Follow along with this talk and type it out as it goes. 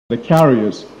the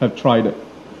carriers have tried it,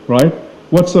 right?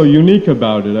 What's so unique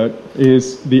about it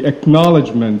is the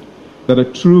acknowledgement that a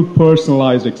true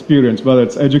personalized experience, whether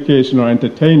it's education or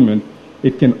entertainment,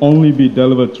 it can only be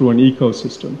delivered through an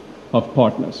ecosystem of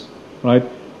partners, right?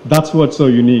 That's what's so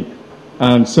unique.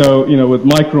 And so, with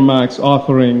Micromax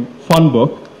offering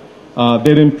FunBook,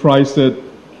 they didn't price it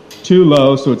too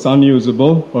low so it's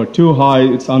unusable, or too high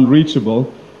it's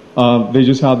unreachable. They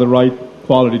just have the right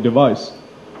quality device.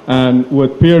 And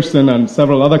with Pearson and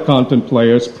several other content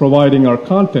players providing our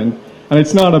content, and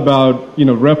it's not about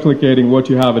replicating what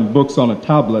you have in books on a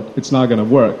tablet. It's not going to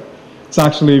work. It's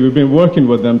actually, we've been working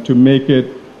with them to make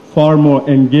it far more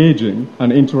engaging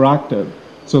and interactive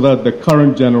so that the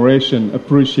current generation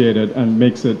appreciate it and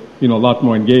makes it a lot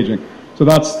more engaging. So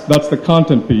that's the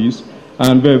content piece.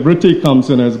 And where Vritti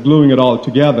comes in as gluing it all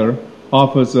together,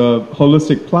 offers a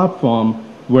holistic platform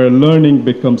where learning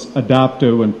becomes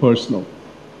adaptive and personal,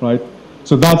 right?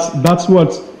 So that's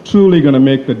what's truly going to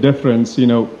make the difference,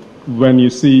 when you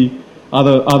see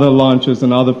other launches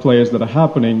and other players that are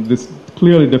happening. This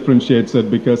clearly differentiates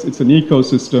it because it's an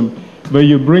ecosystem where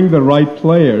you bring the right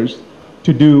players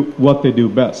to do what they do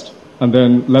best, and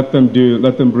then let them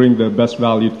bring the best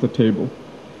value to the table.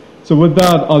 So with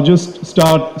that, I'll just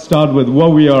start with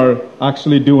what we are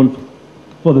actually doing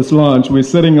for this launch. We're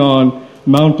sitting on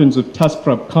mountains of test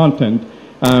prep content.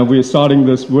 We're starting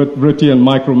this with Vritti and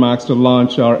Micromax to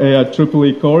launch our AI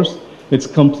EEE course. It's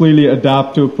completely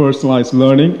adaptive, personalized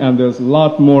learning, and there's a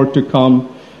lot more to come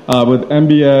with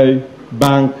MBA,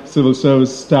 bank, civil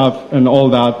service staff, and all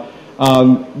that.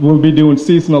 We'll be doing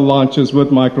seasonal launches with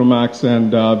Micromax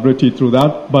and Vritti through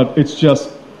that, but it's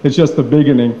just the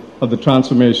beginning of the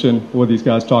transformation what these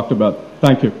guys talked about.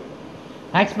 Thank you.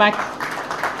 Thanks, Max.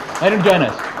 Why don't you join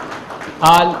us?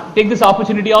 I'll take this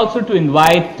opportunity also to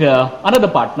invite another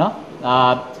partner,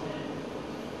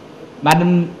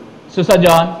 Madam Susa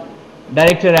John,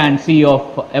 Director and CEO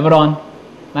of Everon.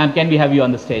 Ma'am, can we have you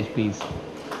on the stage, please?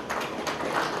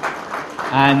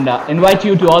 And invite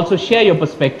you to also share your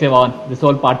perspective on this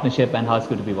whole partnership and how it's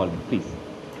going to be evolving, please.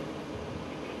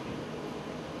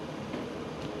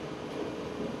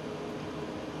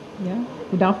 Yeah.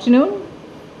 Good afternoon,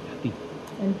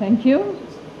 and thank you.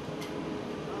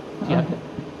 Yeah.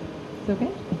 It's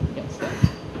okay? Yes.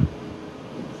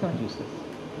 Sorry. Use this.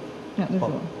 Yeah, this is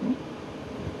all. Yeah.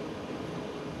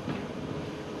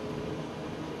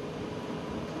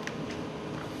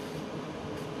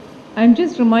 I'm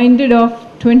just reminded of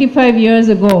 25 years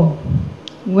ago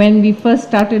when we first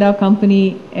started our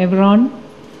company, Everon,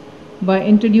 by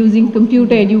introducing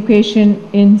computer education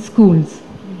in schools.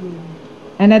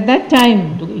 And at that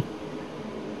time,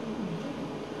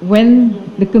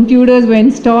 when the computers were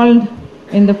installed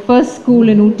in the first school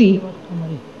in Ooty,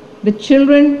 the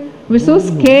children were so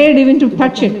scared even to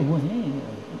touch it.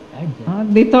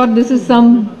 They thought this is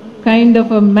some kind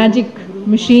of a magic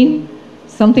machine.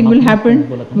 Something will happen,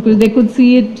 because they could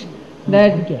see it,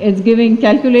 that it's giving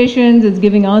calculations, it's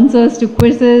giving answers to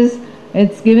quizzes,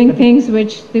 it's giving things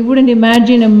which they wouldn't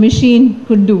imagine a machine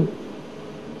could do.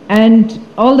 And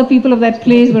all the people of that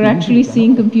place were actually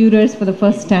seeing computers for the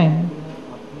first time.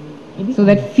 So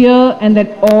that fear and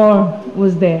that awe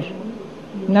was there,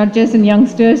 not just in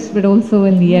youngsters, but also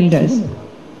in the elders.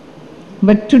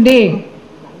 But today,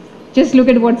 just look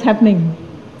at what's happening.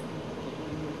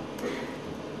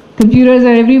 Computers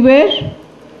are everywhere.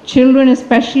 Children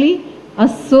especially are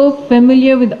so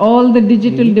familiar with all the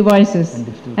digital devices.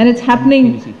 And it's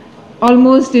happening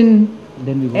almost in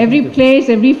every place,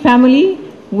 every family,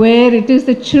 where it is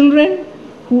the children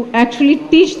who actually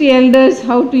teach the elders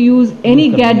how to use any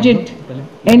gadget,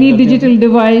 any digital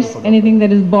device, anything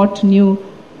that is bought new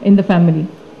in the family.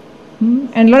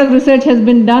 And a lot of research has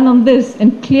been done on this,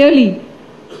 and clearly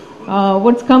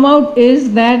what's come out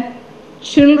is that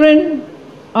children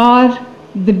are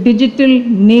the digital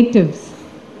natives,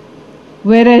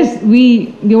 whereas we,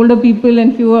 the older people,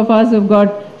 and few of us have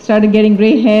started getting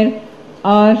grey hair,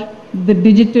 are the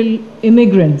digital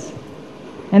immigrants.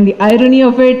 And the irony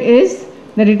of it is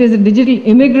that it is the digital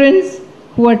immigrants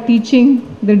who are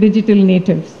teaching the digital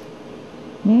natives.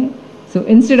 Okay? So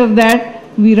instead of that,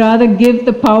 we rather give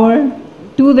the power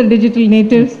to the digital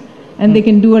natives, and they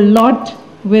can do a lot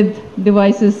with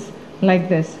devices like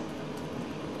this.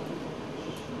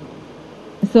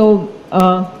 So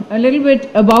a little bit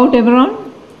about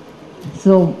Everon.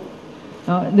 So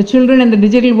the children and the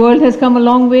digital world has come a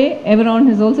long way. Everon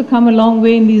has also come a long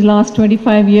way in these last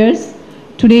 25 years.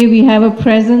 Today we have a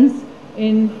presence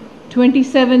in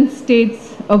 27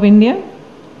 states of India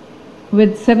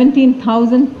with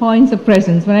 17,000 points of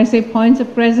presence. When I say points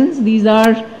of presence, these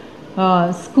are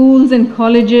schools and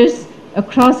colleges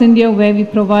across India where we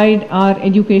provide our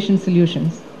education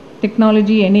solutions.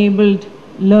 Technology-enabled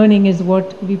learning is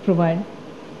what we provide.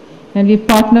 And we've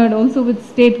partnered also with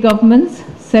state governments,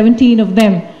 17 of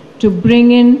them, to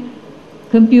bring in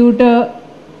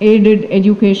computer-aided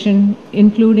education,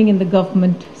 including in the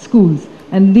government schools.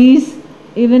 And these,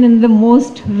 even in the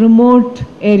most remote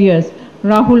areas.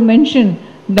 Rahul mentioned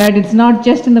that it's not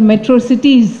just in the metro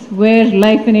cities where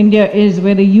life in India is,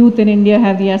 where the youth in India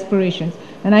have the aspirations.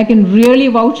 And I can really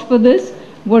vouch for this,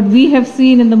 what we have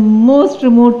seen in the most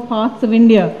remote parts of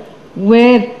India,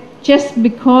 where just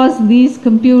because these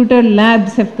computer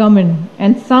labs have come in,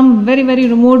 and some very, very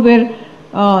remote where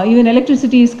even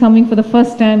electricity is coming for the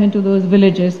first time into those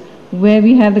villages, where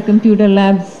we have the computer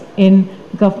labs in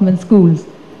government schools.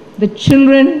 The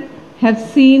children have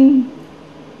seen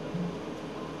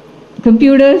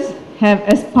computers, have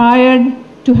aspired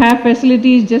to have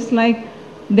facilities just like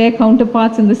their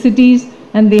counterparts in the cities,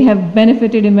 and they have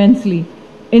benefited immensely,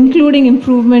 including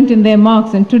improvement in their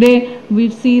marks. And today we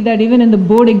see that even in the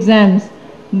board exams,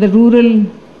 the rural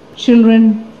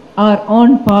children are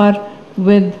on par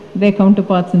with their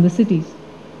counterparts in the cities.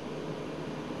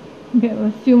 Okay,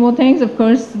 a few more things. Of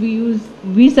course, we use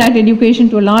VSAT education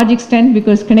to a large extent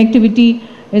because connectivity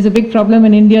is a big problem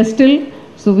in India still.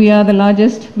 So we are the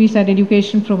largest VSAT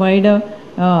education provider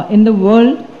in the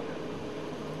world.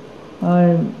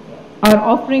 Our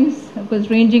offerings, of course,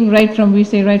 ranging right from, we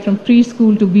say, right from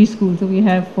preschool to B school. So we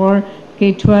have for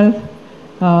K-12,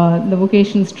 the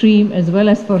vocational stream, as well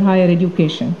as for higher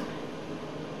education.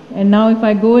 And now if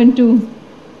I go into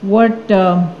what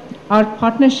our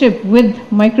partnership with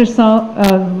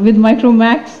Microsoft, with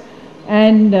Micromax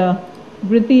and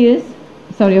Vritti is,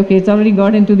 sorry, okay, it's already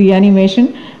got into the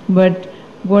animation, but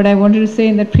what I wanted to say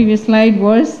in that previous slide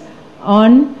was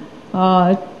on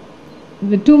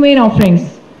the two main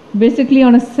offerings, basically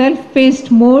on a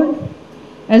self-paced mode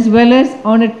as well as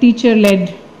on a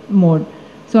teacher-led mode.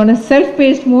 So on a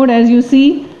self-paced mode, as you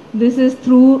see, this is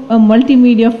through a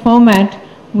multimedia format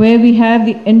where we have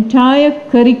the entire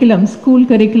curriculum, school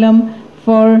curriculum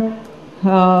for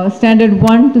standard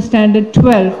 1 to standard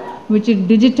 12, which is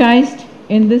digitized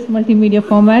in this multimedia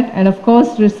format. And of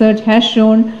course, research has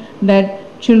shown that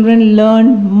children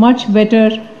learn much better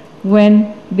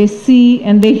when they see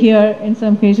and they hear. In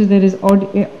some cases, there is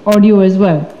audio as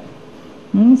well.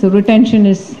 So retention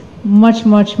is much,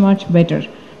 much, much better.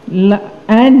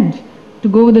 And to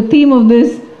go with the theme of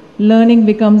this, learning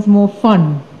becomes more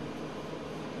fun,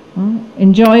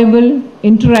 enjoyable,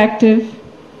 interactive,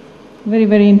 very,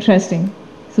 very interesting.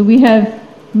 So we have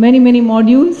many, many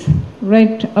modules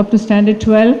right up to standard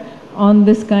 12 on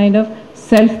this kind of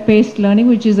self-paced learning,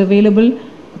 which is available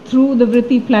through the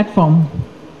Vritti platform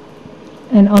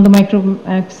and on the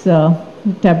Micromax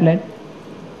tablet.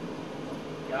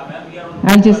 Yeah, ma'am, we are on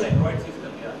Google Android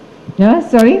system, yeah. Yeah,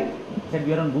 sorry? I said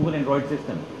we are on Google Android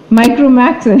system.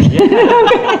 Micromax. Yeah.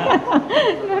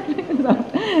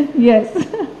 Yes.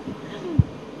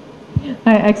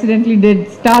 I accidentally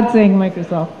did start saying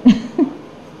Microsoft.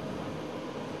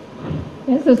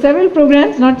 Yes, so several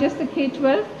programs, not just the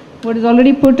K-12, what is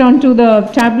already put onto the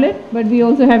tablet, but we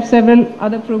also have several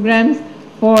other programs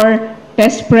for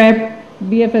test prep,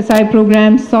 BFSI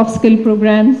programs, soft skill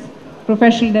programs,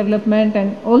 professional development,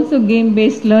 and also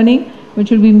game-based learning, which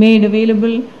will be made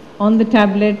available on the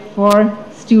tablet for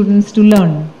students to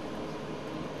learn.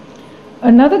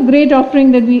 Another great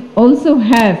offering that we also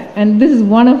have, and this is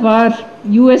one of our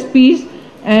USPs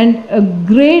and a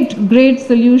great, great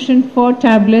solution for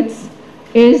tablets,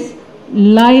 is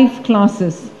live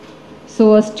classes.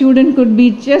 So a student could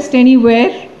be just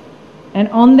anywhere, and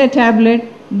on their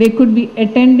tablet, they could be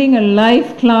attending a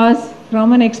live class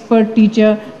from an expert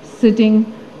teacher sitting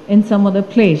in some other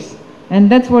place. And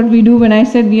that's what we do. When I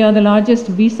said we are the largest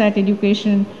VSAT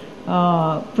education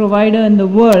provider in the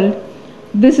world,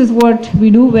 this is what we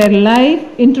do, where live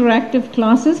interactive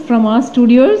classes from our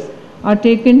studios are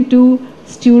taken to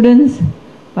students.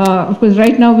 Of course,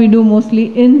 right now we do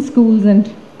mostly in schools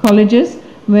and colleges,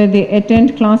 where they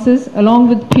attend classes along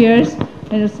with peers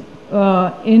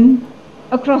in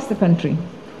across the country.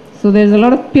 So there's a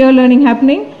lot of peer learning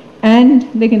happening, and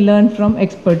they can learn from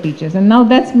expert teachers. And now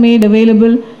that's made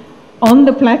available on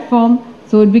the platform,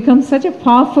 so it becomes such a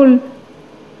powerful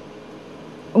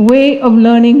way of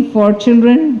learning for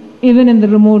children, even in the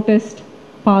remotest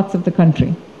parts of the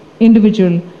country.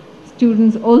 Individual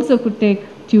students also could take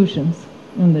tuitions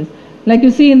on this. Like you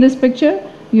see in this picture,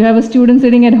 you have a student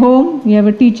sitting at home, you have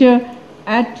a teacher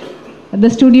at the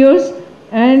studios,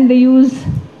 and they use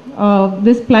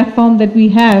this platform that we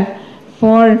have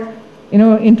for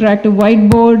interactive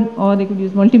whiteboard, or they could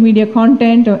use multimedia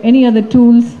content or any other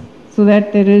tools, so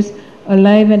that there is a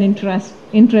live and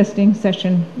interesting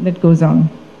session that goes on.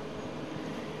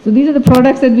 So these are the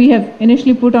products that we have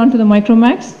initially put onto the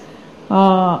Micromax.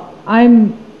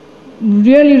 I'm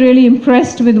really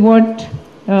impressed with what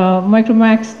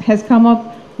Micromax has come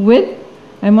up with.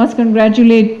 I must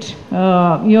congratulate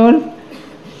you all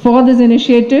for this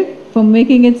initiative, for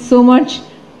making it so much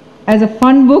as a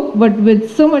fun book, but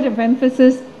with so much of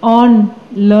emphasis on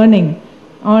learning,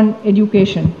 on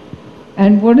education.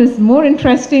 And what is more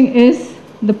interesting is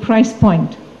the price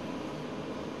point.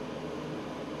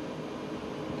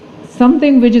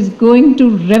 Something which is going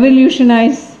to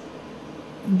revolutionize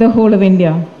the whole of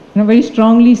India. And I very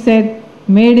strongly said,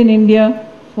 made in India,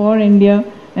 for India,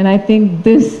 and I think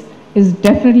this is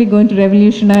definitely going to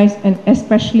revolutionize, and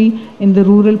especially in the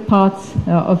rural parts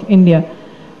of India.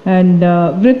 And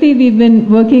Vritti, we've been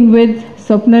working with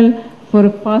Swapnil for the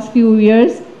past few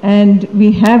years, and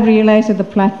we have realized that the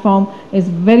platform is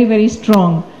very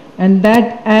strong, and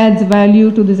that adds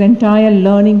value to this entire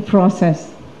learning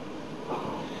process.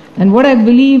 And what I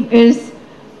believe is,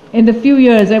 in the few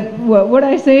years, what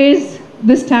I say is,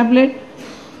 this tablet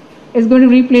is going to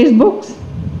replace books.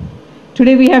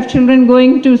 Today we have children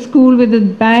going to school with the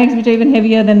bags which are even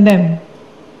heavier than them.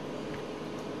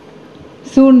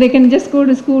 Soon they can just go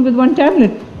to school with one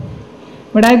tablet.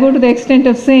 But I go to the extent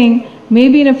of saying,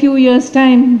 maybe in a few years'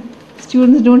 time,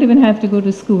 students don't even have to go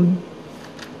to school.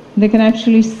 They can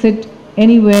actually sit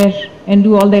anywhere and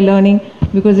do all their learning,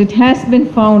 because it has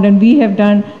been found, and we have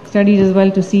done studies as well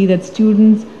to see that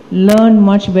students learn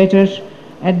much better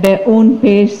at their own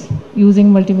pace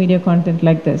using multimedia content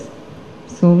like this.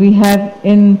 So we have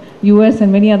in US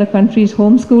and many other countries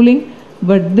homeschooling,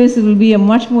 but this will be a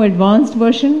much more advanced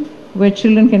version where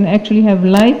children can actually have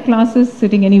live classes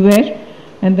sitting anywhere,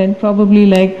 and then probably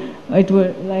like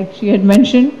she had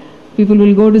mentioned, people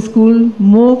will go to school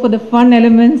more for the fun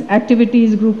elements,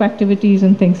 activities, group activities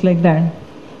and things like that.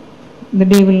 The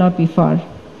day will not be far.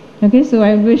 Okay, so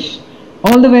I wish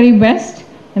all the very best,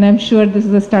 and I'm sure this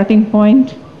is the starting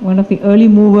point, one of the early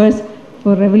movers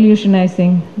for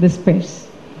revolutionizing this space.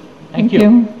 Thank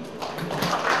you.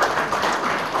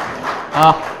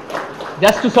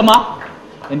 Just to sum up,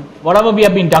 in whatever we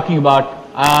have been talking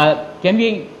about, can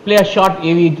we play a short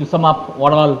AV to sum up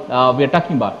what all we are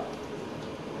talking about?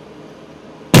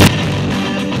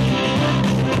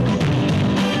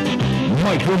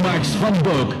 Micromax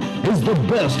FunBook is the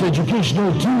best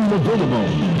educational tool available.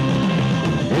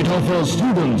 It offers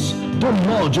students the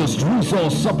largest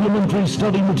resource supplementary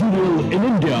study material in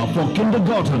India for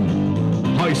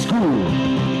kindergarten, high school,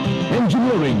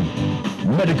 engineering,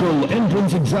 medical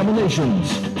entrance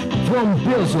examinations from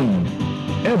Pearson,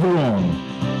 Everon,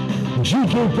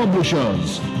 GK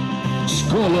Publishers,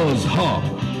 Scholars Hub,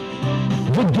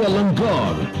 Vidya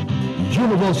Lankar,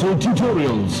 Universal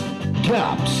Tutorials,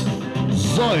 CAPS,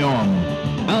 Zion,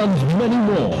 and many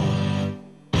more.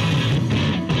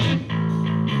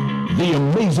 The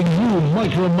amazing new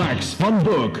Micromax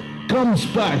FunBook comes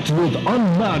packed with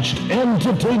unmatched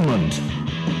entertainment.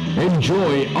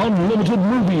 Enjoy unlimited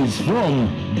movies from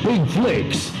Big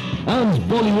Flicks and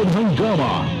Bollywood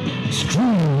Hangama.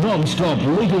 Stream non-stop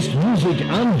latest music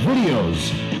and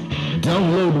videos.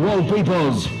 Download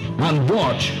wallpapers and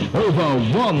watch over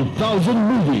 1,000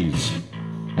 movies.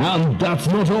 And that's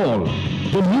not all.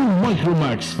 The new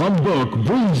Micromax FunBook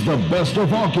brings the best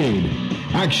of arcade,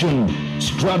 action,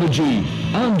 strategy,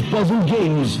 and puzzle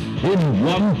games in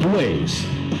one place.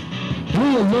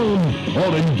 Play alone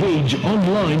or engage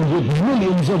online with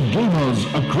millions of gamers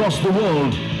across the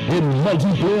world in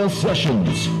multiplayer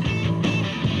sessions.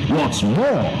 What's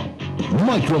more,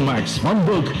 Micromax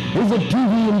FunBook is a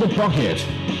TV in the pocket.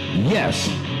 Yes,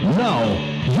 now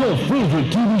your favorite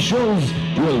TV shows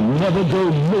will never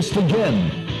go missed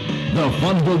again. The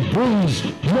FunBook brings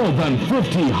more than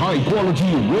 50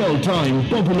 high-quality, real-time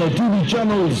popular TV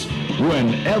channels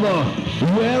whenever,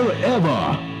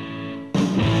 wherever.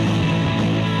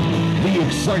 The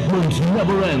excitement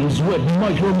never ends with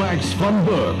Micromax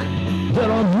FunBook. There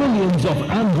are millions of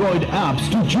Android apps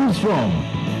to choose from.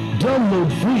 Download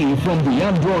free from the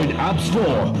Android App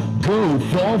Store. Go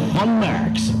for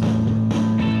FunMax.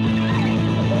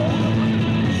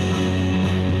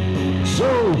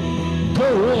 So,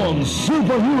 go on,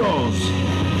 superheroes!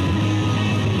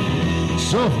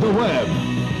 Surf the web,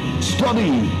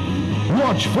 study,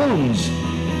 watch films,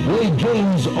 play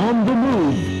games on the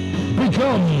move,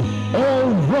 become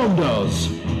all-rounders.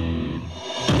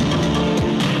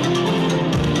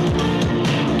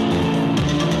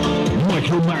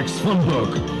 Micromax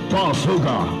FunBook, pass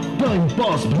hoga, time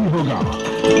pass bhi hoga.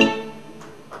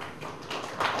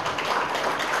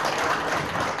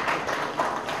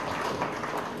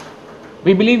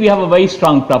 We believe we have a very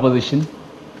strong proposition.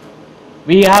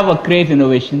 We have a great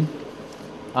innovation.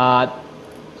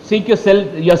 Seek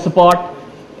your support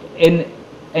in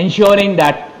ensuring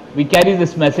that we carry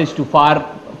this message to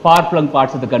far-flung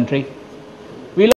parts of the country.